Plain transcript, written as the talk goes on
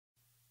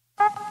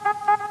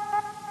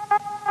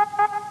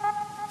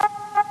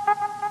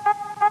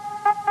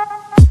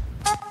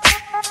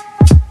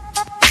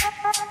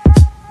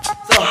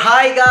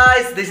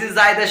this is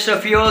Zahid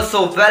Ashraf here. So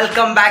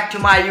welcome back to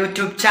my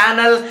YouTube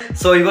channel.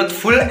 So ಇವತ್ತು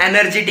full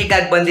energetic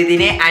ಆಗಿ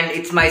ಬಂದಿದ್ದೀನಿ and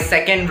it's my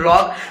second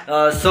vlog.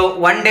 So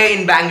one day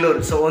in Banglore.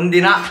 So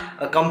ಒಂದಿನ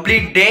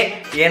complete day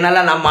ಏನೆಲ್ಲ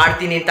ನಾನು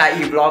ಮಾಡ್ತೀನಿ ಅಂತ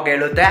ಈ vlog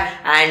ಹೇಳುತ್ತೆ.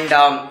 And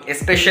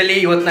especially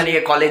ಇವತ್ತು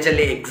ನನಗೆ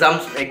ಕಾಲೇಜಲ್ಲಿ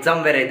ಎಕ್ಸಾಮ್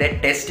ಬೇರೆ ಇದೆ,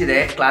 ಟೆಸ್ಟ್ ಇದೆ,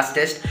 class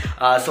test.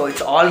 So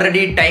it's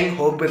already time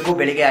ಹೋಗಬೇಕು.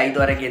 ಬೆಳಿಗ್ಗೆ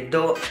 5:30ಗೆ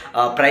ಎದ್ದು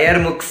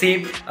ಪ್ರೇಯರ್ ಮುಗಿಸಿ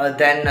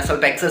ದೆನ್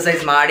ಸ್ವಲ್ಪ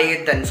ಎಕ್ಸಸೈಸ್ ಮಾಡಿ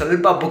ದೆನ್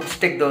ಸ್ವಲ್ಪ ಬುಕ್ಸ್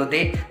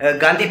ತೆಗೆದೋದಿ.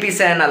 ಗಾಂಧಿ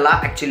ಪೀಸ್ ಏನಲ್ಲ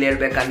ಆ್ಯಕ್ಚುಲಿ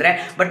ಹೇಳ್ಬೇಕಂದ್ರೆ,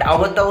 ಬಟ್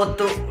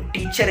ಅವತ್ತವತ್ತು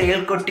ಟೀಚರ್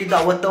ಹೇಳ್ಕೊಟ್ಟಿದ್ದು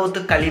ಅವತ್ತವತ್ತು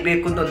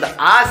ಕಲಿಬೇಕು ಅಂತ ಒಂದು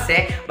ಆಸೆ,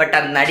 ಬಟ್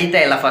ಅದು ನಡೀತಾ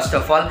ಇಲ್ಲ first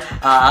of all.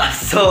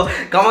 So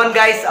come on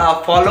guys,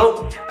 follow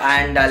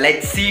and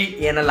let see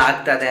ಏನೆಲ್ಲ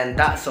ಆಗ್ತದೆ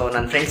ಅಂತ. ಸೊ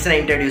ನನ್ನ ಫ್ರೆಂಡ್ಸ್ನ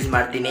ಇಂಟ್ರೊಡ್ಯೂಸ್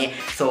ಮಾಡ್ತೀನಿ.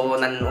 ಸೊ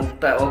ನಾನು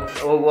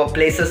ಹೋಗುವ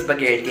ಪ್ಲೇಸಸ್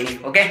ಬಗ್ಗೆ ಹೇಳ್ತೀನಿ.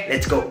 Okay,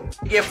 let's go.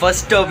 ಹೀಗೆ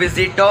ಫಸ್ಟ್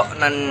ವಿಸಿಟು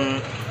ನನ್ನ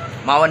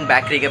ಮಾವನ್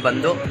ಬ್ಯಾಕ್ರಿಗೆ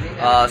ಬಂದು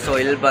ಸೊ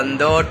ಇಲ್ಲಿ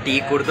ಬಂದು ಟೀ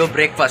ಕುಡಿದು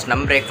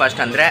ನಮ್ಮ ಬ್ರೇಕ್ಫಾಸ್ಟ್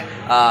ಅಂದರೆ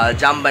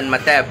ಜಾಂಬನ್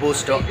ಮತ್ತು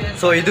ಬೂಸ್ಟು.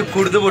 ಸೊ ಇದು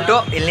ಕುಡಿದುಬಿಟ್ಟು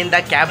ಇಲ್ಲಿಂದ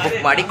ಕ್ಯಾಬ್ ಬುಕ್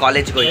ಮಾಡಿ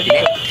ಕಾಲೇಜ್ಗೆ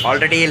ಹೋಗ್ತೀನಿ.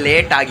 ಆಲ್ರೆಡಿ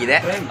ಲೇಟ್ ಆಗಿದೆ,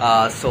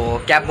 ಸೊ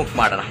ಕ್ಯಾಬ್ ಬುಕ್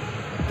ಮಾಡೋಣ.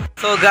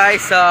 ಸೊ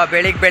ಗಾಯ್ಸ್,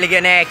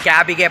 ಬೆಳಿಗ್ಗೆನೆ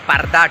ಕ್ಯಾಬಿಗೆ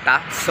ಪರದಾಟ.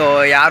 ಸೊ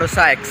ಯಾರು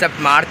ಸಹ ಎಕ್ಸೆಪ್ಟ್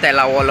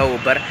ಮಾಡ್ತಾಯಿಲ್ಲ ಓಲೋ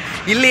ಊಬರ್.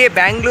 ಇಲ್ಲಿ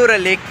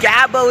ಬ್ಯಾಂಗ್ಳೂರಲ್ಲಿ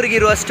ಕ್ಯಾಬ್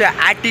ಅವ್ರಿಗಿರುವಷ್ಟು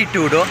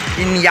ಆ್ಯಟಿಟ್ಯೂಡು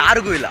ಇನ್ನು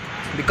ಯಾರಿಗೂ ಇಲ್ಲ.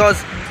 ಬಿಕಾಸ್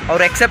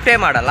ಅವ್ರು ಎಕ್ಸೆಪ್ಟೇ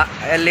ಮಾಡಲ್ಲ,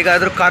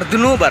 ಎಲ್ಲಿಗಾದರೂ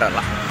ಕರೆದೂ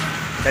ಬರಲ್ಲ.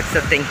 That's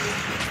the thing.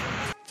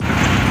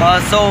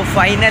 So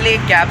finally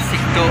cab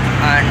ಸಿಕ್ತು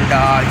ಆ್ಯಂಡ್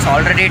ಇಟ್ಸ್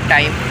ಆಲ್ರೆಡಿ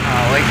ಟೈಮ್.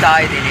 ಹೋಯ್ತಾ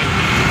ಇದ್ದೀನಿ.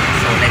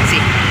 So let's see.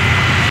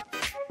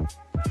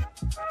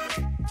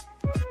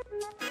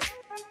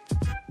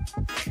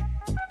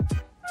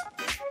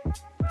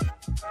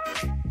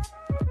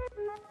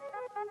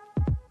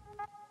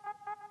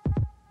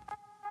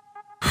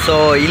 So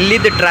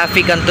ಇಲ್ಲಿದ್ದು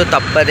traffic ಅಂತೂ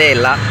ತಪ್ಪದೇ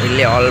ಇಲ್ಲ.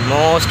 ಇಲ್ಲಿ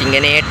ಆಲ್ಮೋಸ್ಟ್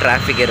ಹಿಂಗೇ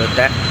ಟ್ರಾಫಿಕ್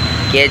ಇರುತ್ತೆ.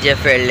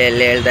 KGF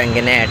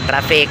ಹೇಳ್ದಂಗೆ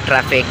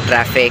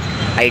traffic.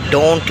 I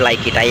don't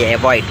like it, I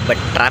avoid,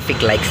 but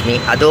traffic likes me.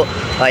 ಅದು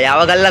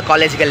ಯಾವಾಗೆಲ್ಲ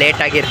ಕಾಲೇಜ್ಗೆ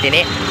ಲೇಟ್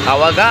ಆಗಿರ್ತೀನಿ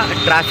ಆವಾಗ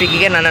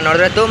ಟ್ರಾಫಿಕ್ಕಿಗೆ ನನ್ನ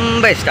ನೋಡಿದ್ರೆ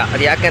ತುಂಬ ಇಷ್ಟ.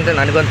 ಅದು ಯಾಕೆಂತ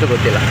ನನಗಂತೂ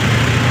ಗೊತ್ತಿಲ್ಲ.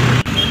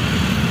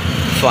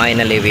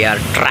 Finally we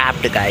are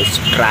trapped guys,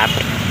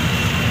 trapped.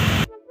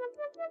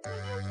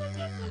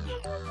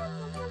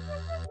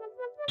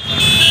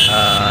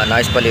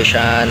 Noise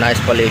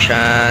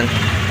pollution.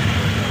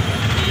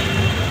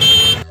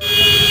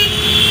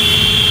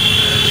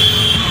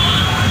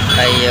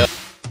 ಅಯ್ಯೋ,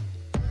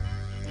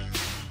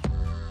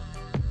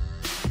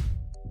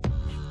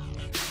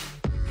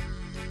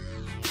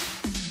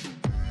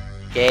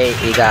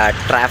 ಈಗ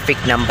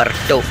ಟ್ರಾಫಿಕ್ ನಂಬರ್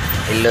 2.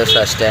 ಇಲ್ಲೂ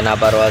ಸಹ ಅಷ್ಟೇ, ನಾ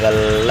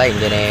ಬರುವಾಗೆಲ್ಲ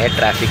ಹಿಂಗೇ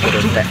ಟ್ರಾಫಿಕ್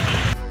ಇರುತ್ತೆ.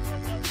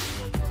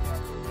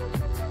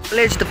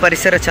 ಕಾಲೇಜ್ದು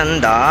ಪರಿಸರ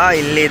ಚಂದ.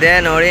 ಇಲ್ಲಿದೆ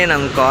ನೋಡಿ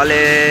ನಮ್ಮ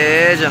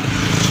college,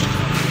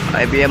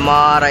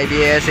 IBMR,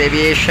 IBS,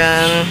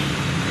 aviation.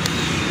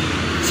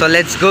 So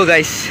let's go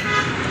guys.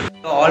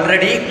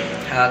 Already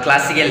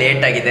ಕ್ಲಾಸಿಗೆ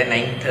ಲೇಟ್ ಆಗಿದೆ,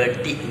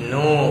 9:30.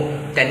 ಇನ್ನೂ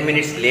 10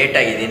 ಮಿನಿಟ್ಸ್ ಲೇಟ್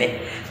ಆಗಿದ್ದೀನಿ.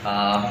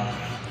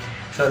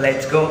 So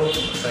let's go.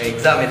 So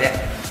exam ಇದೆ.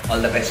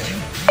 All the best.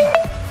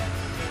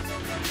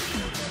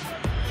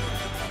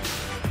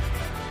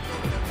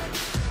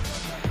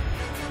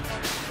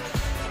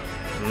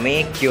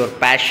 Make your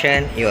passion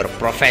your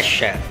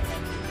profession.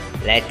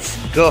 Let's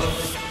go.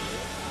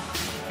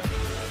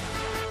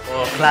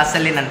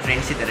 ಕ್ಲಾಸಲ್ಲಿ ನನ್ನ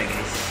ಫ್ರೆಂಡ್ಸ್ ಇದ್ದಾರೆ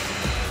guys.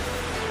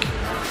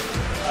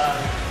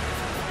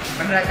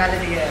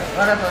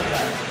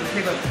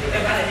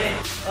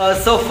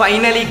 So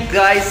finally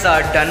guys,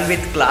 done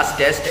with class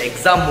test.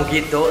 Exam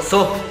ಮುಗೀತು. So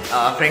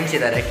friends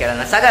ಇದ್ದಾರೆ,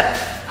 ಕೇಳೋಣ. ಸಾಗರ್,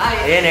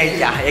 ಏನು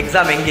ಹೇಳ್ತೀಯಾ?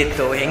 ಎಕ್ಸಾಮ್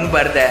ಹೆಂಗಿತ್ತು? ಹೆಂಗೆ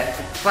ಬರ್ದೆ?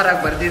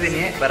 ಸೂಪರಾಗಿ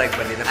ಬರ್ದಿದ್ದೀನಿ.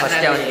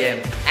 ಫಸ್ಟ್ ಅವನಿಗೆ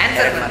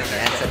ಆನ್ಸರ್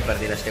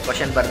ಬರ್ದಿಲ್ಲ ಅಷ್ಟೇ,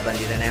 ಕ್ವಶನ್ ಬರ್ದು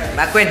ಬಂದಿದ್ದಾನೆ.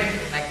 ಮ್ಯಾಕ್ವಿನ್,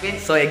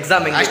 ಸೊ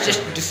ಎಕ್ಸಾಮ್ ಹೆಂಗಿತ್ತು?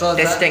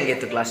 ಟೆಸ್ಟ್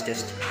ಹೆಂಗಿತ್ತು? ಕ್ಲಾಸ್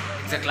ಟೆಸ್ಟ್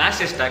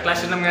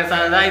ನಮಗೆ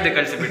ಇದು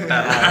ಕಳಿಸಿಬಿಟ್ಟ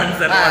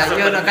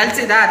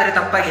ಕಳಿಸಿದ, ಆದರೆ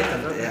ತಪ್ಪಾಗಿತ್ತು.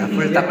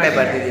 ಫುಲ್ ತಪ್ಪೇ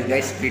ಬರ್ದಿದ್ದೀವಿ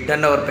guys. V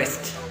done hour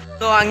best.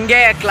 So ಹಂಗೆ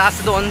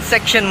ಕ್ಲಾಸ್ದು ಒಂದು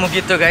ಸೆಕ್ಷನ್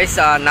ಮುಗೀತು ಗೈಸ್.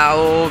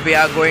 ನಾವು we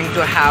are going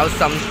to have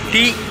some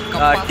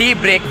tea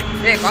break.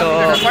 So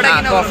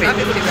coffee,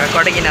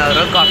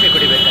 ಕೊಡಗಿನವರು coffee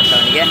ಕುಡಿಬೇಕಂತ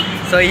ಅವನಿಗೆ.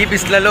 ಸೊ ಈ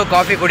ಬಿಸಿಲಲ್ಲೂ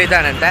coffee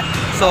ಕುಡಿತಾನಂತೆ.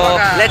 So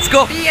let's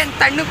go. Tea ಏನು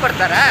ತಣ್ಣಗೆ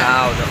ಕೊಡ್ತಾರ?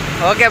 ಹೌದು.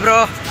 Okay bro,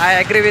 I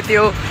agree with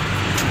you.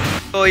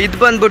 So ಇದು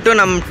ಬಂದ್ಬಿಟ್ಟು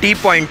ನಮ್ಮ ಟೀ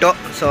ಪಾಯಿಂಟು.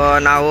 ಸೊ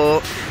ನಾವು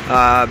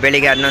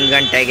ಬೆಳಿಗ್ಗೆ 11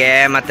 ಗಂಟೆಗೆ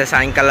ಮತ್ತು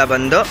ಸಾಯಂಕಾಲ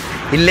ಬಂದು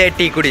ಇಲ್ಲೇ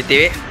ಟೀ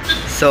ಕುಡಿತೀವಿ.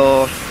 So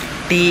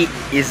tea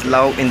is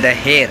love in the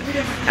hair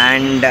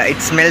and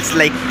it smells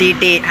like tea.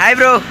 Hi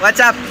bro,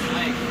 what's up?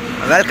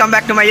 Welcome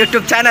back to my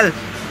YouTube channel.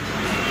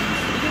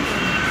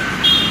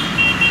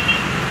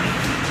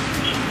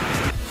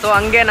 So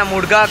ಹಂಗೆ ನಮ್ಮ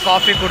ಹುಡುಗ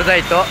ಕಾಫಿ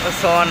ಕುಡ್ದಾಯ್ತು.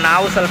 ಸೊ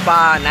ನಾವು ಸ್ವಲ್ಪ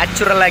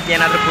ನ್ಯಾಚುರಲ್ ಆಗಿ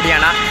ಏನಾದರೂ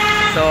ಕುಡಿಯೋಣ.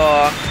 ಸೊ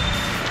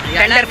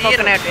ಟೆಂಡರ್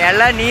ಕೋಕೋನಟ್,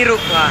 ಎಲ್ಲ ನೀರು,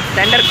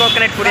 ಟೆಂಡರ್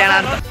ಕೋಕೋನಟ್ ಕುಡಿಯೋಣ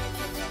ಅಂತ.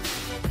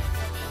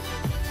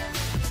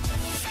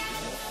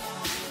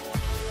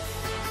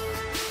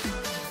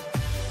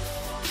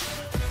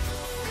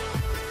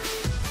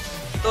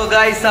 ಸೊ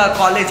ಗೈಸ್,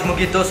 ಕಾಲೇಜ್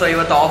ಮುಗೀತು. ಸೊ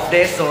ಇವತ್ತು ಆಫ್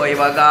ಡೇ. ಸೊ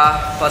ಇವಾಗ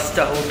ಫಸ್ಟ್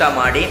ಊಟ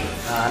ಮಾಡಿ,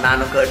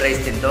 ನಾನು ಕರ್ಡ್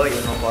ರೈಸ್ ತಿಂದು,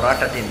 ಇವನು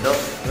ಪರೋಟ ತಿಂದು,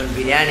 ಇವನು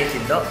ಬಿರಿಯಾನಿ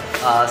ತಿಂದು.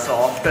 ಸೊ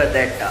ಆಫ್ಟರ್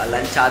ದಟ್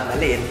ಲಂಚ್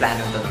ಆದಮೇಲೆ ಏನು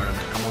ಪ್ಲ್ಯಾನ್ ಅಂತ ನೋಡೋಣ.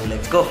 Come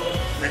let's go.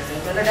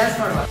 ಡ್ಯಾನ್ಸ್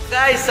ಮಾಡುವ.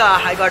 Guys,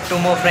 I got 2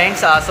 more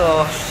friends. So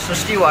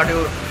ಸೃಷ್ಟಿ, what you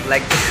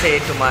like to say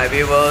to my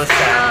viewers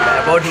and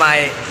about my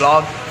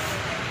vlog?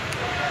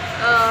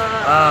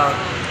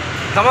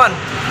 Come on.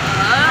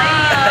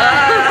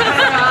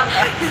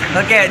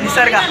 Okay,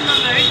 Nisarga. I'm a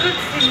very good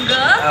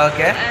singer.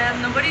 Okay.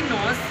 Nobody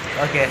knows.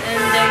 Okay.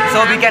 And, So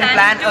we can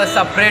plan planning a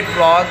separate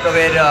vlog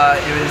where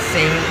you will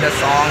sing the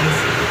songs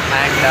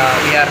and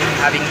we are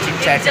having chit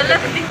chats.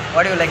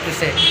 What do you like to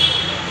say?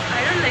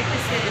 I don't like to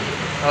say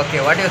anything. Okay.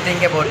 What do you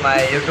think about my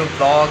YouTube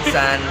vlogs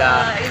and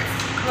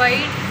It's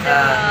quite,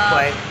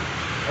 quite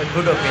a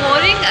good opinion?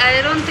 boring.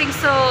 I don't think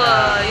so.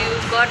 You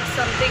got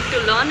something to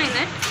learn in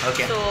it.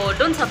 Okay. So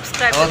don't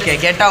subscribe to Okay,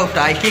 this. get out.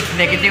 I kick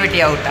negativity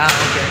out.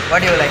 Okay. What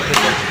do you like to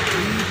say?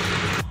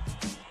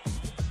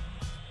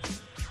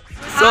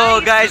 So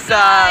guys,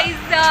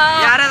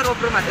 ಯಾರಾದ್ರೂ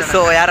ಒಬ್ರು ಮಾತಾಡ. So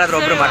ಯಾರಾದ್ರೂ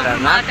ಒಬ್ರು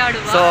ಮಾತಾಡೋಣ.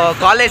 ಮಾತಾಡುವ. So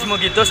college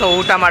ಮುಗೀತು, so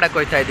ಊಟ ಮಾಡಕ್ಕೆ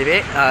ಹೋಗ್ತಾ ಇದ್ದೀವಿ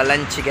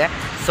ಲಂಚ್ಗೆ.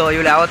 ಸೊ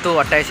ಇವಳು ಯಾವತ್ತು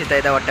ಹೊಟ್ಟೆ ಹಸಿತಾ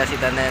ಇದೆ ಹೊಟ್ಟೆ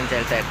ಹಸಿತಾನೆ ಅಂತ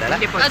ಹೇಳ್ತಾ ಇರ್ತಾಳೆ.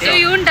 ಅದು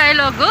ಇವನ್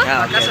ಡೈಲಾಗು.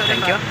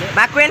 Thank you.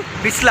 ಮ್ಯಾಕ್ವೇನ್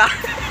ಬಿಸ್ಲಾ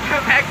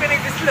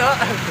ಬಿಸಿಲು.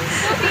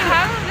 We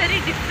have a very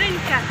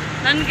different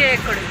ನನಗೆ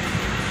ಕೊಡಿ.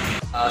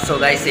 ಸೊ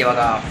ಗೈಸ್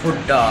ಇವಾಗ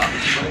ಫುಡ್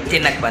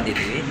ತಿನ್ನಕ್ಕೆ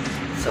ಬಂದಿದ್ದೀವಿ.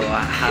 ಸೊ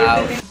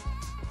ಹ್ಯಾವ್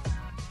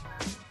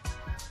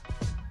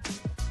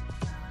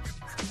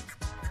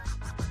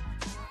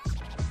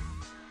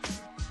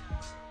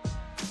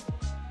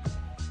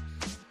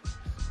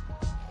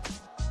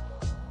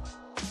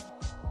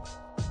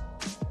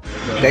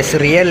ಗೈಸ್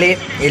ರಿಯಲಿ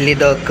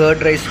ಇಲ್ಲಿದು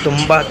ಕರ್ಡ್ ರೈಸ್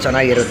ತುಂಬ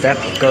ಚೆನ್ನಾಗಿರುತ್ತೆ.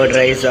 ಕರ್ಡ್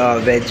ರೈಸ್,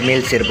 ವೆಜ್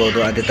ಮೀಲ್ಸ್ ಇರ್ಬೋದು,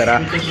 ಅದೇ ಥರ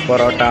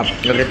paratha,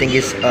 everything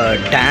is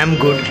dam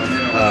good.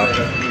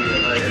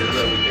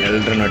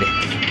 ಎಲ್ಲರೂ ನೋಡಿ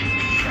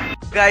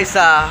ಗೈಸ್,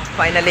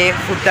 ಫೈನಲಿ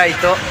ಫುಡ್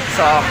ಆಯಿತು.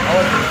 So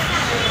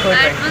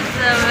That was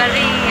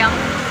very yum.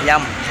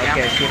 M.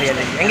 Okay,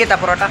 really ಹೆಂಗಿತ್ತ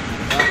paratha?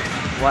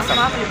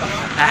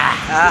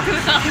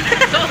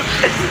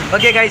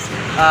 Okay guys,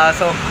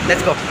 so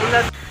let's go.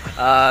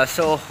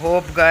 So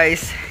hope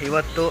guys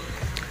ಇವತ್ತು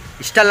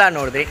ಇಷ್ಟೆಲ್ಲ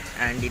ನೋಡಿದ್ರಿ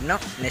ಆ್ಯಂಡ್ ಇನ್ನು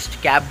ನೆಕ್ಸ್ಟ್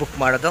ಕ್ಯಾಬ್ ಬುಕ್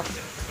ಮಾಡೋದು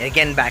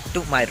again back to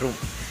my room.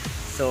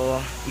 So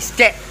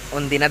ಇಷ್ಟೇ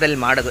ಒಂದು ದಿನದಲ್ಲಿ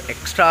ಮಾಡೋದು.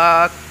 ಎಕ್ಸ್ಟ್ರಾ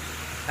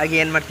ಆಗಿ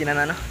ಏನು ಮಾಡ್ತೀನ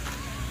ನಾನು?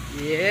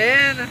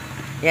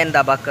 ಏನು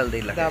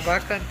ದಬಾಕಲ್ದಿಲ್ಲ,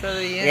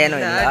 ದಬಾಕಂತದ್ದು ಏನೂ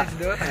ಇಲ್ಲ.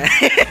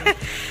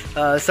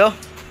 So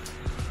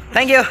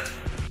thank you.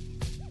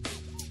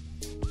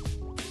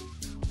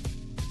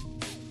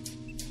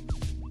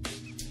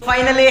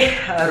 Finally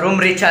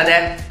room reach ಆದೆ.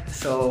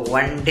 ಸೊ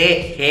ಒನ್ ಡೇ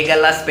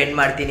ಹೇಗೆಲ್ಲ ಸ್ಪೆಂಡ್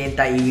ಮಾಡ್ತೀನಿ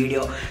ಅಂತ ಈ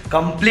ವಿಡಿಯೋ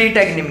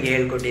ಕಂಪ್ಲೀಟಾಗಿ ನಿಮಗೆ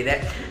ಹೇಳ್ಕೊಟ್ಟಿದೆ.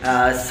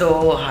 So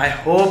I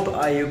hope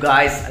you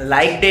guys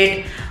like it.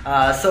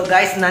 So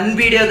guys, ನನ್ನ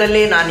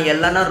ವೀಡಿಯೋದಲ್ಲಿ ನಾನು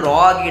ಎಲ್ಲನ ರಾ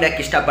ಆಗಿ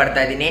ಇಡೋಕ್ಕೆ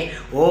ಇಷ್ಟಪಡ್ತಾ ಇದ್ದೀನಿ.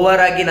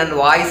 ಓವರ್ ಆಗಿ ನನ್ನ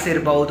ವಾಯ್ಸ್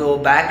ಇರ್ಬೋದು,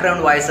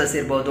 ಬ್ಯಾಕ್ಗ್ರೌಂಡ್ ವಾಯ್ಸಸ್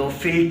ಇರ್ಬೋದು,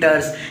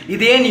 ಫಿಲ್ಟರ್ಸ್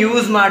ಇದೇನು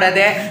ಯೂಸ್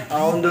ಮಾಡದೆ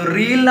ಒಂದು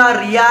ರೀಲ್ನ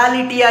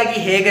ರಿಯಾಲಿಟಿಯಾಗಿ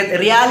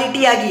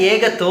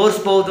ಹೇಗೆ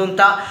ತೋರಿಸ್ಬೋದು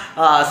ಅಂತ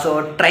ಸೊ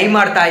ಟ್ರೈ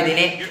ಮಾಡ್ತಾ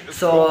ಇದ್ದೀನಿ.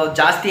 ಸೊ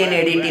ಜಾಸ್ತಿ ಏನು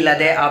ಎಡಿಟ್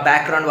ಇಲ್ಲದೆ ಆ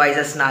ಬ್ಯಾಕ್ಗ್ರೌಂಡ್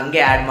ವಾಯ್ಸಸ್ನ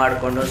ಹಂಗೆ ಆ್ಯಡ್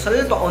ಮಾಡಿಕೊಂಡು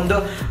ಸ್ವಲ್ಪ ಒಂದು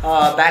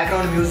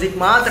ಬ್ಯಾಕ್ಗ್ರೌಂಡ್ ಮ್ಯೂಸಿಕ್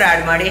ಮಾತ್ರ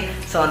ಆ್ಯಡ್ ಮಾಡಿ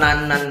ಸೊ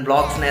ನಾನು ನನ್ನ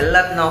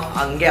ಬ್ಲಾಗ್ಸ್ನೆಲ್ಲದನ್ನ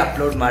ಹಂಗೆ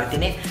ಅಪ್ಲೋಡ್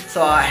ಮಾಡ್ತೀನಿ. So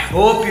I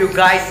hope you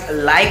guys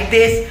like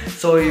this.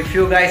 So if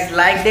you guys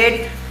like it,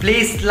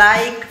 please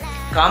like,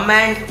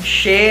 comment,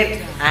 share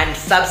and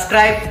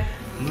subscribe.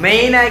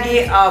 ಮೇಯ್ನಾಗಿ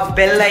ಆ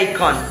bell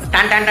icon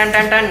ton ton ton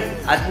ton ton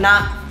ಅದನ್ನ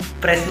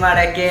press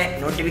ಮಾಡೋಕ್ಕೆ,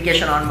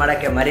 ನೋಟಿಫಿಕೇಷನ್ ಆನ್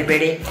ಮಾಡೋಕ್ಕೆ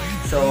ಮರಿಬೇಡಿ.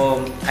 So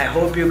I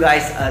hope you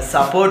guys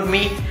support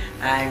me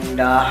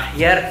and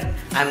here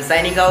I am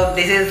signing out.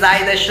 This is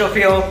Zahid Ashraf.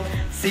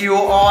 See you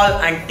all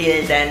until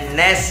the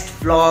next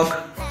vlog.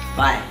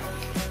 Bye.